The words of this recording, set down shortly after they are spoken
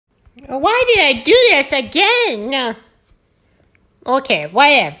Why did I do this again? Okay,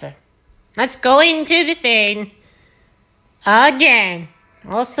 whatever. Let's go into the thing. Again.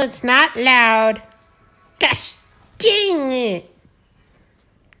 Also, it's not loud. Gosh dang it.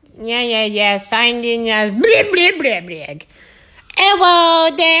 Yeah. Signed in as blah.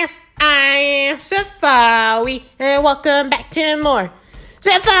 Hello there. I am Safari. And welcome back to more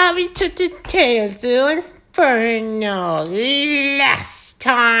Safari's to the Tales of Inferno. Last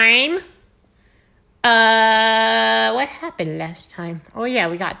time. What happened last time? Oh, yeah,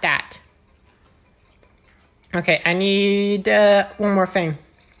 we got that. Okay, I need one more thing.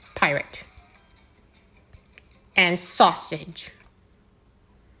 Pirate. And sausage.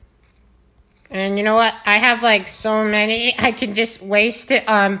 And you know what? I have like so many. I can just waste it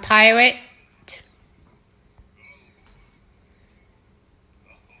on pirate.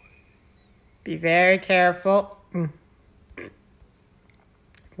 Be very careful.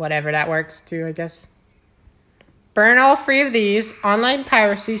 Whatever that works too, I guess. Burn all 3 of these. Online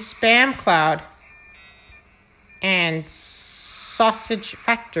piracy, spam cloud. And sausage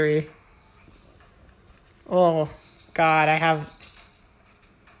factory. Oh, God,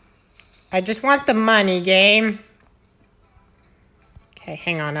 I just want the money, game. Okay,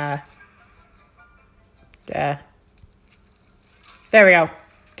 hang on, there we go.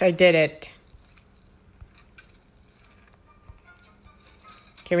 I did it.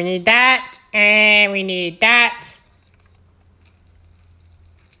 Okay, we need that, and we need that.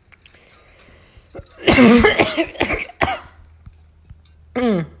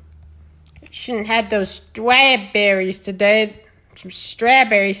 Shouldn't have those strawberries today. Some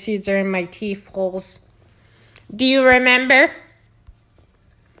strawberry seeds are in my teeth holes. Do you remember?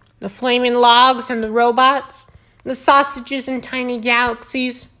 The flaming logs and the robots? The sausages and tiny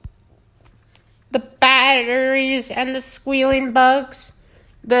galaxies? The batteries and the squealing bugs?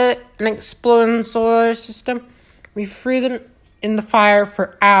 An exploding solar system? We threw them in the fire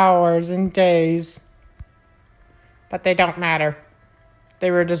for hours and days. But they don't matter. They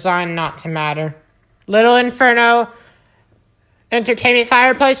were designed not to matter. Little Inferno Entertainment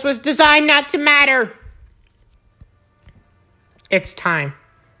Fireplace was designed not to matter. It's time.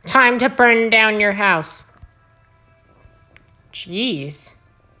 Time to burn down your house. Jeez.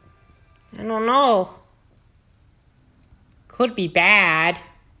 I don't know. Could be bad.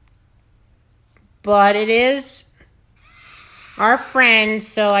 But it is our friend,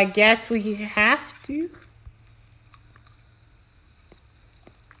 so I guess we have to.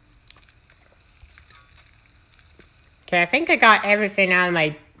 Okay, I think I got everything out of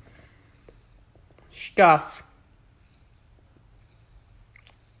my stuff.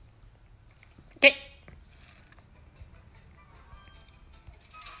 Okay.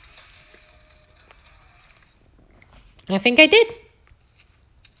 I think I did.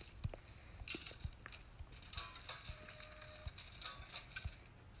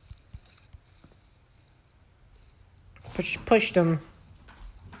 Push them.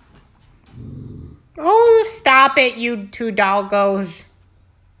 Oh, stop it, you 2 doggos.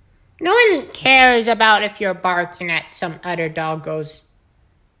 No one cares about if you're barking at some other doggos.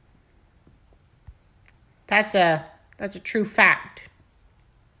 That's a true fact.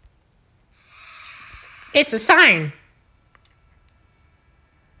 It's a sign.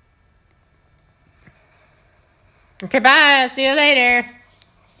 Okay, bye. See you later.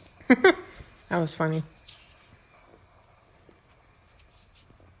 That was funny.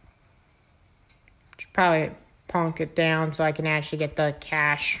 Should probably punk it down so I can actually get the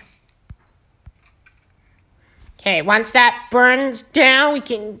cash. Okay, once that burns down, we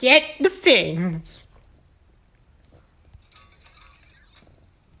can get the things.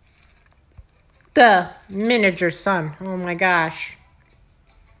 The miniature sun. Oh my gosh.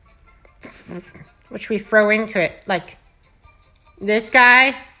 What should we throw into it? Like this guy?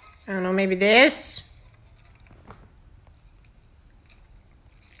 I don't know, maybe this?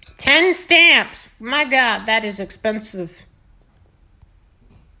 10 stamps. My God, that is expensive.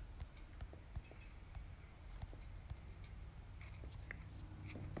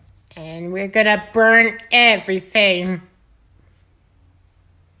 And we're gonna burn everything.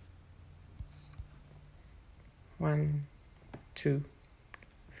 1, 2,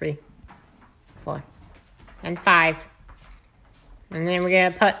 3, 4, and 5. And then we're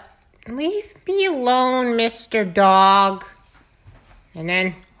gonna put, leave me alone, Mr. Dog. And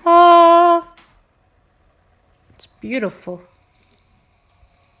then, oh, it's beautiful.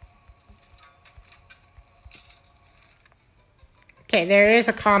 Okay, there is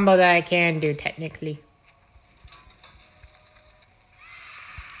a combo that I can do, technically.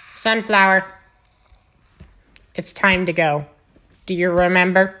 Sunflower. It's time to go. Do you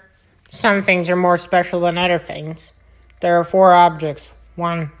remember? Some things are more special than other things. There are 4 objects.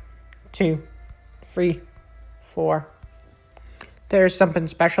 1, 2, 3, 4. There's something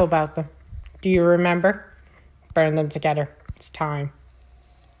special about them. Do you remember? Burn them together. It's time.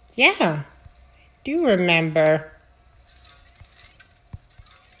 Yeah, I do remember.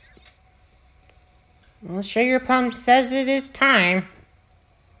 Well, Sugar Plum says it is time.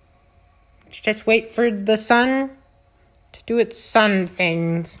 Let's just wait for the sun to do its sun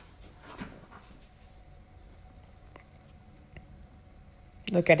things.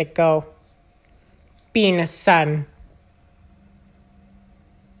 Look at it go. Being a sun.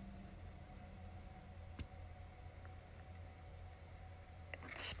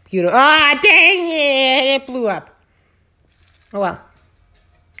 It's beautiful. Ah, dang it! It blew up. Oh well.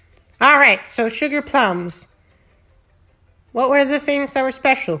 Alright, so Sugar Plums. What were the things that were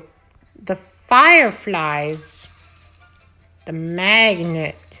special? The fireflies. The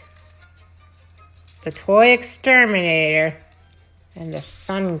magnet. The toy exterminator. And the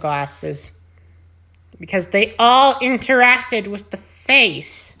sunglasses. Because they all interacted with the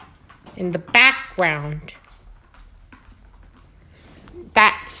face in the background.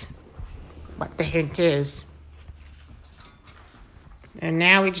 That's what the hint is. And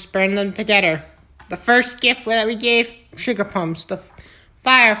now we just burn them together. The first gift that we gave Sugar Plums, the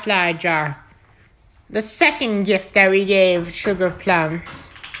firefly jar. The second gift that we gave Sugar Plums,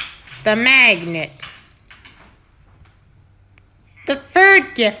 the magnet. The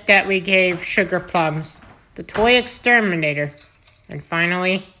third gift that we gave Sugar Plums, the toy exterminator. And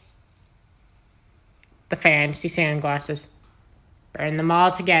finally, the fancy sunglasses. Burn them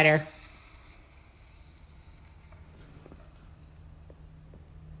all together.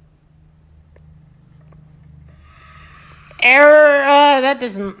 Error, that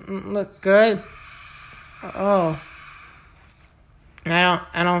doesn't look good. Oh.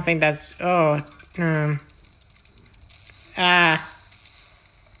 I don't think that's, I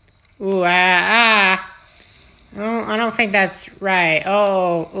don't think that's right.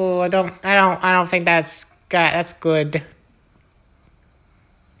 I don't think that's good.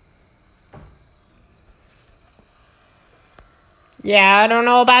 Yeah, I don't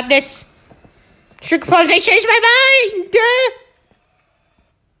know about this. Sugar Plums, I changed my mind!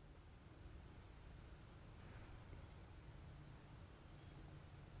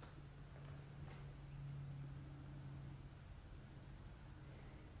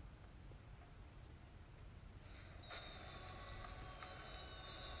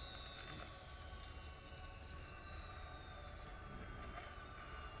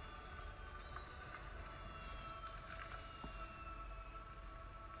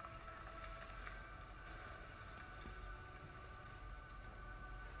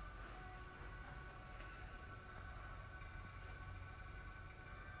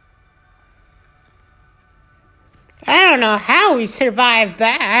 I don't know how we survived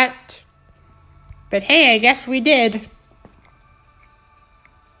that. But hey, I guess we did.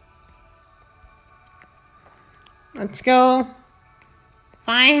 Let's go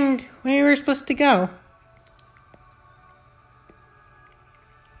find where we were supposed to go.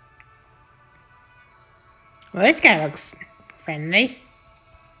 Well, this guy looks friendly.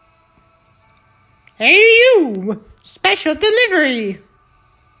 Hey, you! Special delivery!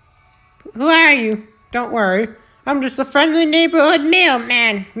 Who are you? Don't worry. I'm just a friendly neighborhood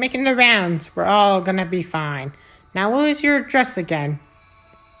mailman making the rounds. We're all gonna be fine. Now, what is your address again?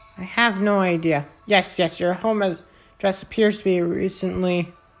 I have no idea. Yes, your home address appears to be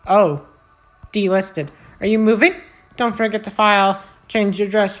recently... Oh, delisted. Are you moving? Don't forget to file change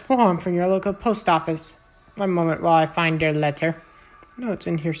address form from your local post office. One moment while I find your letter. No, it's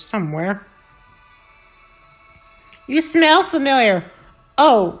in here somewhere. You smell familiar.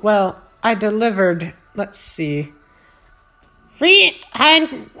 Oh, well, I delivered... Let's see.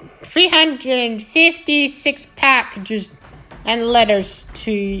 356 packages and letters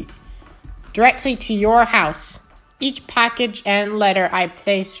directly to your house. Each package and letter I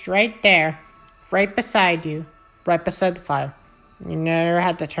placed right there, right beside you, right beside the fire. You never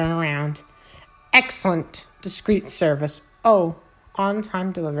had to turn around. Excellent, discreet service. Oh,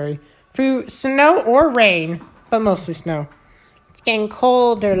 on-time delivery. Through snow or rain, but mostly snow. It's getting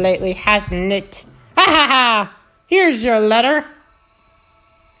colder lately, hasn't it? Ha ha ha! Here's your letter.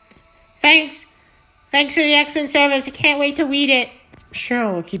 Thanks for the excellent service. I can't wait to read it. Sure,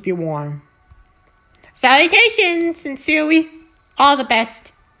 we'll keep you warm. Salutations, sincerely. All the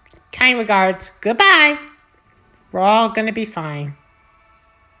best. Kind regards. Goodbye. We're all gonna be fine.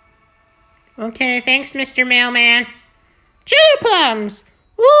 Okay, thanks, Mr. Mailman. Sugar Plums!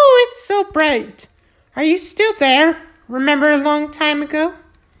 Ooh, it's so bright. Are you still there? Remember a long time ago?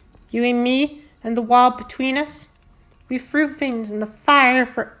 You and me and the wall between us. We threw things in the fire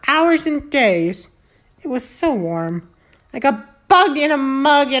for hours and days. It was so warm. Like a bug in a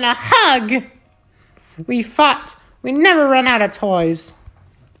mug and a hug. We fought. We'd never run out of toys.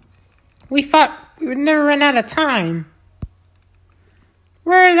 We fought. We would never run out of time.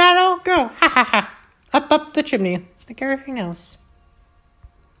 Where did that all go? Ha ha ha. Up the chimney, like everything else.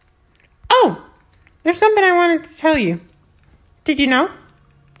 Oh! There's something I wanted to tell you. Did you know?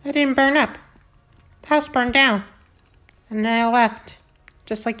 I didn't burn up. The house burned down. And then I left.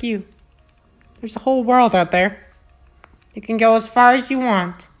 Just like you. There's a whole world out there. You can go as far as you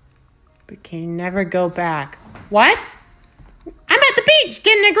want. But can you never go back. What? I'm at the beach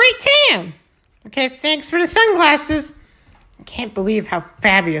getting a great tan. Okay, thanks for the sunglasses. I can't believe how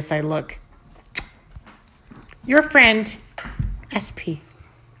fabulous I look. Your friend, SP.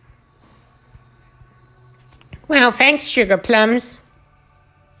 Well, thanks, Sugar Plums.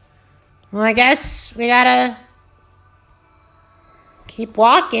 Well, I guess we gotta keep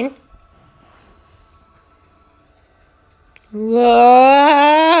walking. Whoa!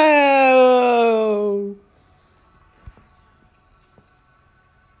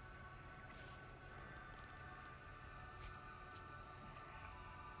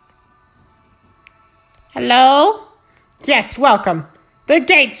 Hello? Yes, welcome. The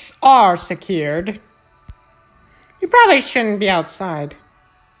gates are secured. You probably shouldn't be outside.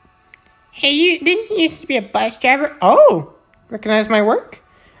 Hey, didn't you used to be a bus driver? Oh, recognize my work?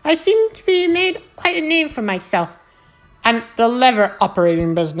 I seem to be made quite a name for myself. I'm the lever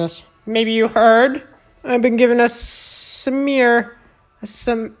operating business. Maybe you heard? I've been given a Future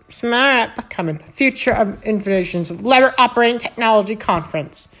of Innovations of Lever Operating Technology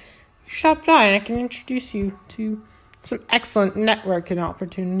Conference. You shop by and I can introduce you to some excellent networking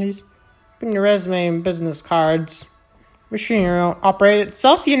opportunities. Bring your resume and business cards. Machinery won't operate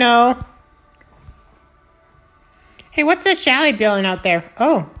itself, you know. Hey, what's that chalet building out there?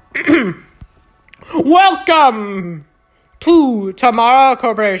 Oh. Welcome to Tomorrow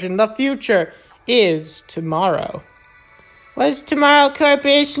Corporation. The future is tomorrow. What does Tomorrow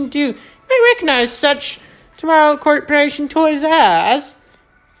Corporation do? You may recognize such Tomorrow Corporation toys as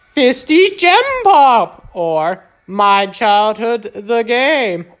Fisty's Gem Pop, or My Childhood the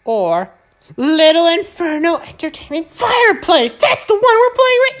Game, or Little Inferno Entertainment Fireplace. That's the one we're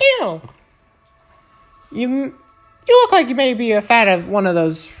playing right now. You look like you may be a fan of one of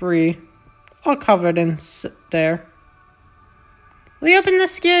those free. All covered in there. Will you open the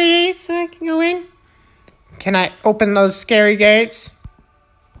scary gates so I can go in? Can I open those scary gates?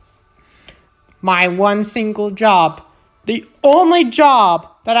 My one single job. The only job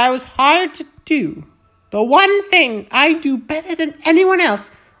that I was hired to do. The one thing I do better than anyone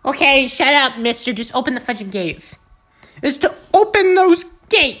else. Okay, shut up, mister. Just open the fudging gates. Is to open those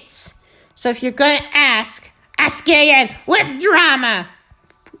gates. So if you're going to ask again with drama.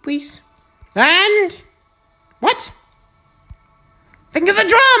 Please. And what? Think of the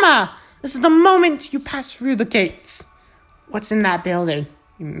drama. This is the moment you pass through the gates. What's in that building?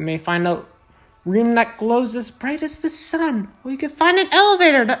 You may find a room that glows as bright as the sun. Or you could find an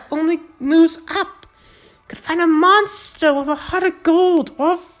elevator that only moves up. You could find a monster with a heart of gold.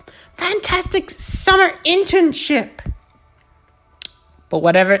 Or a fantastic summer internship. But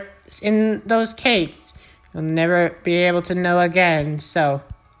whatever is in those gates, you'll never be able to know again. So,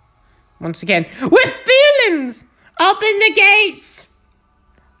 once again, with feelings, open the gates.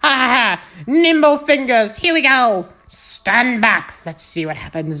 Ha ha ha, nimble fingers, here we go. Stand back, let's see what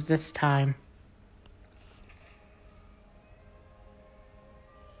happens this time.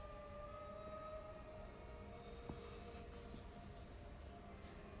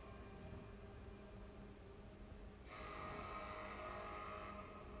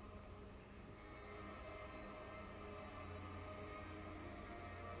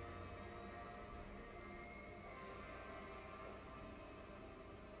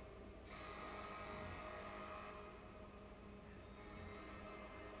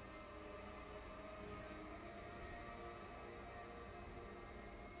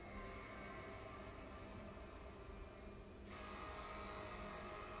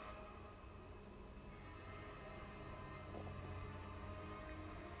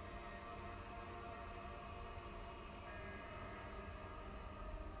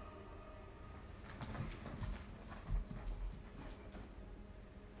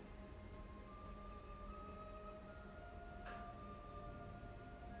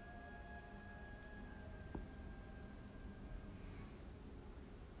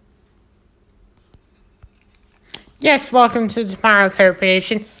 Yes, welcome to Tomorrow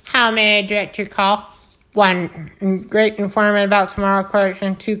Corporation. How may I direct your call? 1. Great informant about tomorrow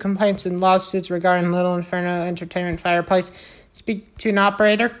correction. 2. Complaints and lawsuits regarding Little Inferno Entertainment Fireplace. Speak to an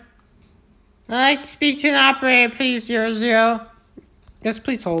operator. I'd like to speak to an operator, please. 00. Yes,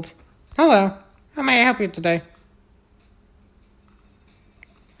 please hold. Hello. How may I help you today?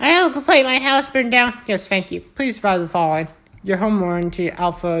 I have a complaint. My house burned down. Yes, thank you. Please provide the following. Your home warranty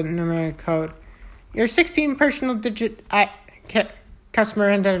alphanumeric code. Your 16 personal digit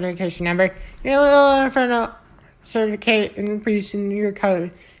customer identification number. Your Little Inferno certificate and producing your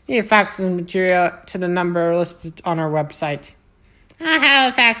code. You fax the material to the number listed on our website. I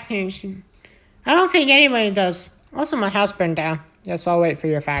have a fax machine. I don't think anybody does. Also, my house burned down. Yes, I'll wait for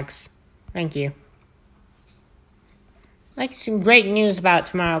your fax. Thank you. Like some great news about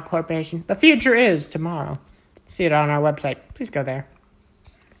Tomorrow Corporation. The future is tomorrow. See it on our website. Please go there.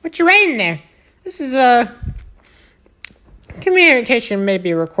 What you writing there? This is communication may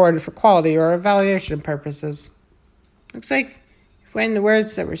be recorded for quality or evaluation purposes. Looks like when the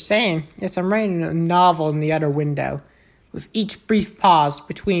words that we're saying. Yes, I'm writing a novel in the other window, with each brief pause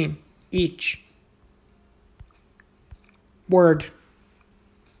between each word.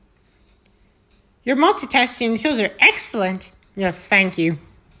 Your multitasking skills are excellent. Yes, thank you.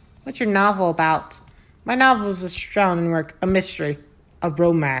 What's your novel about? My novel is a astounding work, a mystery, a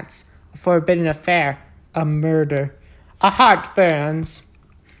romance, a forbidden affair, a murder. A heart burns.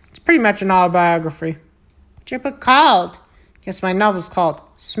 It's pretty much an autobiography. What's your book called? Yes, my novel's called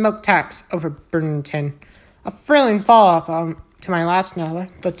Smoke Tax over Burlington. A thrilling follow-up to my last novel,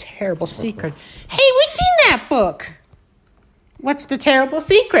 The Terrible Secret. Hey, we've seen that book! What's the terrible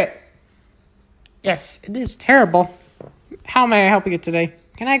secret? Yes, it is terrible. How may I help you today?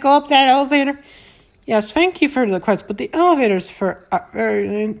 Can I go up that elevator? Yes, thank you for the request, but the elevator's for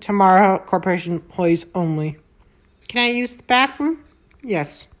Tomorrow Corporation employees only. Can I use the bathroom?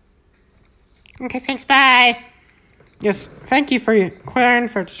 Yes. Okay, thanks, bye. Yes, thank you for inquiring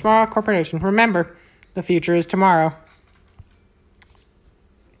for Tomorrow Corporation. Remember, the future is tomorrow.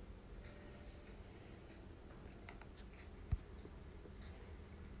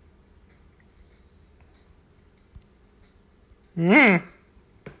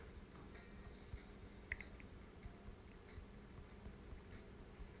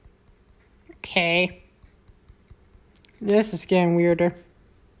 Okay. This is getting weirder.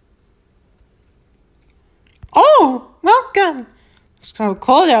 Oh, welcome. It's so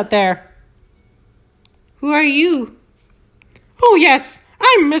cold out there. Who are you? Oh, yes,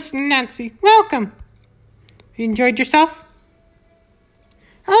 I'm Miss Nancy. Welcome. You enjoyed yourself?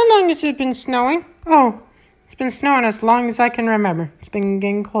 How long has it been snowing? Oh, it's been snowing as long as I can remember. It's been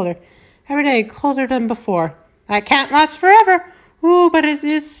getting colder. Every day colder than before. That can't last forever. Ooh, but it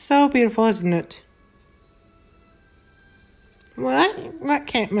is so beautiful, isn't it? What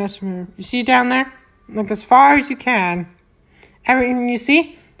can't mess with me? You see down there? Look as far as you can. Everything you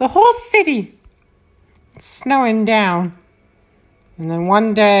see? The whole city. It's snowing down. And then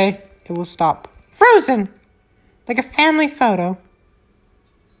one day, it will stop. Frozen! Like a family photo.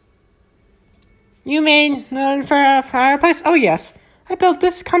 You made the fireplace? Oh, yes. I built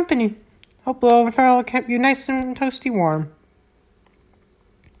this company. Hope Little Inferno kept you nice and toasty warm.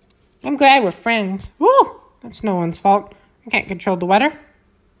 I'm glad we're friends. Woo! That's no one's fault. I can't control the weather.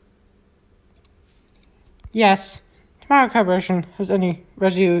 Yes. Tomorrow Corporation has any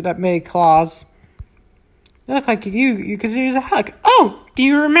residue that may cause. You look like you could use a hug. Oh, do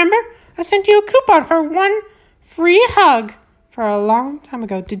you remember? I sent you a coupon for one free hug for a long time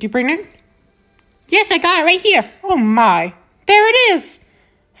ago. Did you bring it? Yes, I got it right here. Oh, my. There it is.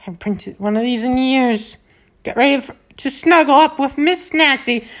 I haven't printed one of these in years. Get ready to snuggle up with Miss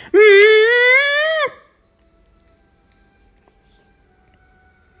Nancy.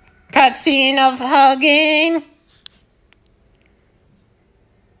 Cutscene of hugging.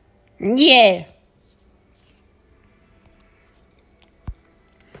 Yeah.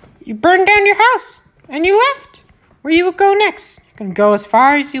 You burned down your house, and you left. Where you would go next? You can go as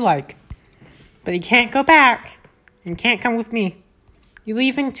far as you like. But you can't go back. And you can't come with me. You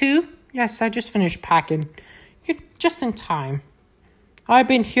leaving too? Yes, I just finished packing. You're just in time. I've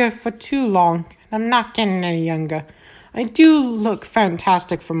been here for too long, and I'm not getting any younger. I do look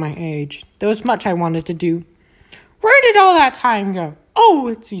fantastic for my age. There was much I wanted to do. Where did all that time go? Oh,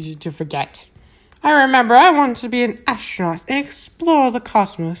 it's easy to forget. I remember I wanted to be an astronaut and explore the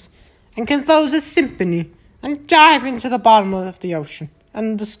cosmos and compose a symphony and dive into the bottom of the ocean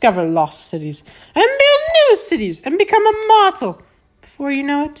and discover lost cities and build new cities and become immortal before you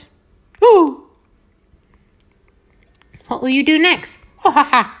know it. Ooh! What will you do next? Oh, ha,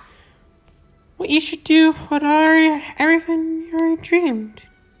 ha. What you should do, everything you already dreamed.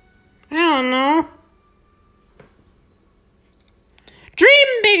 I don't know.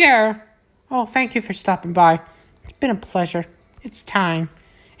 Dream bigger! Oh, thank you for stopping by. It's been a pleasure. It's time.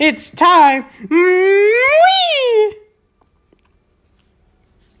 It's time! Whee!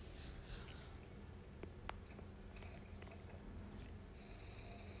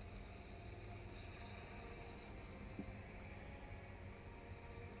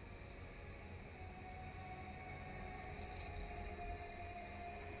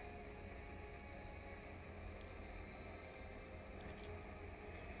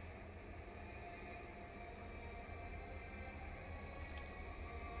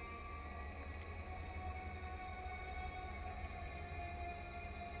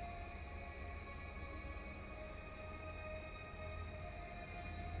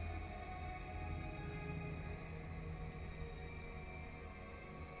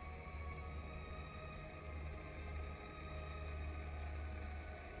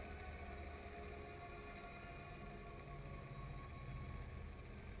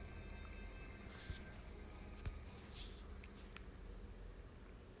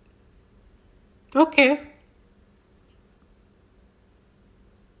 Okay.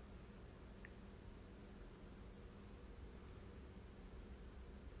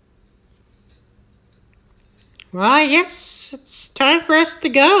 Well, I guess it's time for us to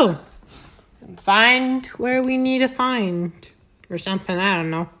go. And find where we need to find. Or something, I don't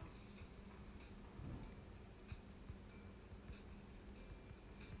know.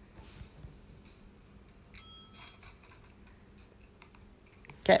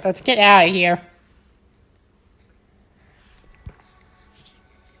 Okay, let's get out of here.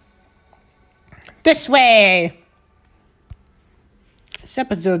 This way! This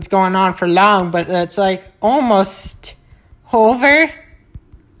episode's going on for long, but it's like almost over.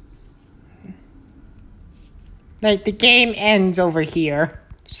 Like the game ends over here.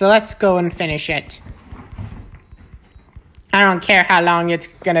 So let's go and finish it. I don't care how long it's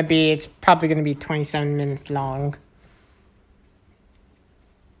gonna be. It's probably gonna be 27 minutes long.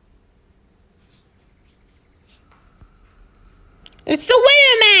 It's the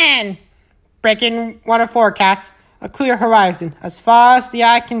Weatherman! Breaking weather forecast. A clear horizon, as far as the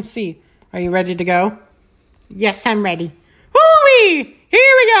eye can see. Are you ready to go? Yes, I'm ready. Hoo-wee!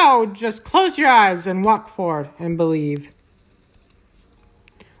 Here we go! Just close your eyes and walk forward and believe.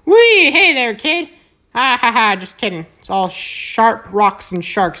 Wee! Hey there, kid! Ha ha ha, just kidding. It's all sharp rocks and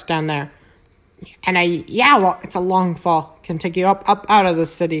sharks down there. And well, it's a long fall. Can take you up out of the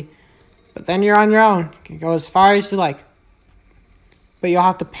city. But then you're on your own. You can go as far as you like. But you'll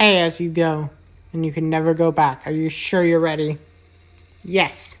have to pay as you go. And you can never go back. Are you sure you're ready?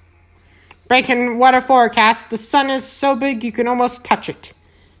 Yes. Breaking weather forecast. The sun is so big you can almost touch it.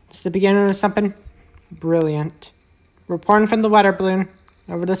 It's the beginning of something brilliant. Reporting from the weather balloon.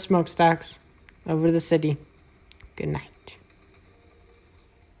 Over the smokestacks. Over the city. Good night.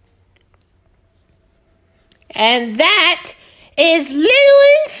 And that is Little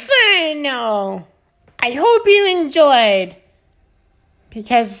Inferno. I hope you enjoyed.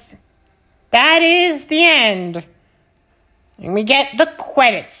 Because that is the end. And we get the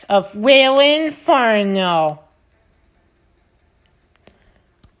credits of Will Inferno.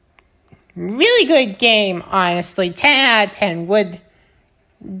 Really good game, honestly. 10 out of 10 would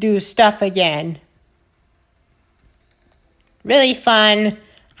do stuff again. Really fun.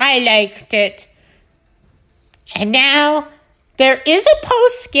 I liked it. And now, there is a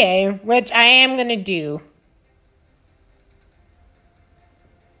post game, which I am going to do.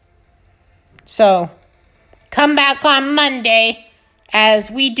 So, come back on Monday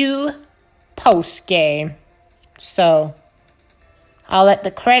as we do post-game. So, I'll let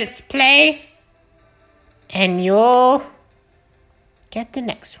the credits play, and you'll get the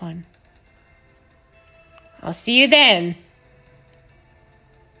next one. I'll see you then.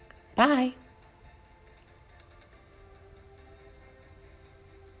 Bye.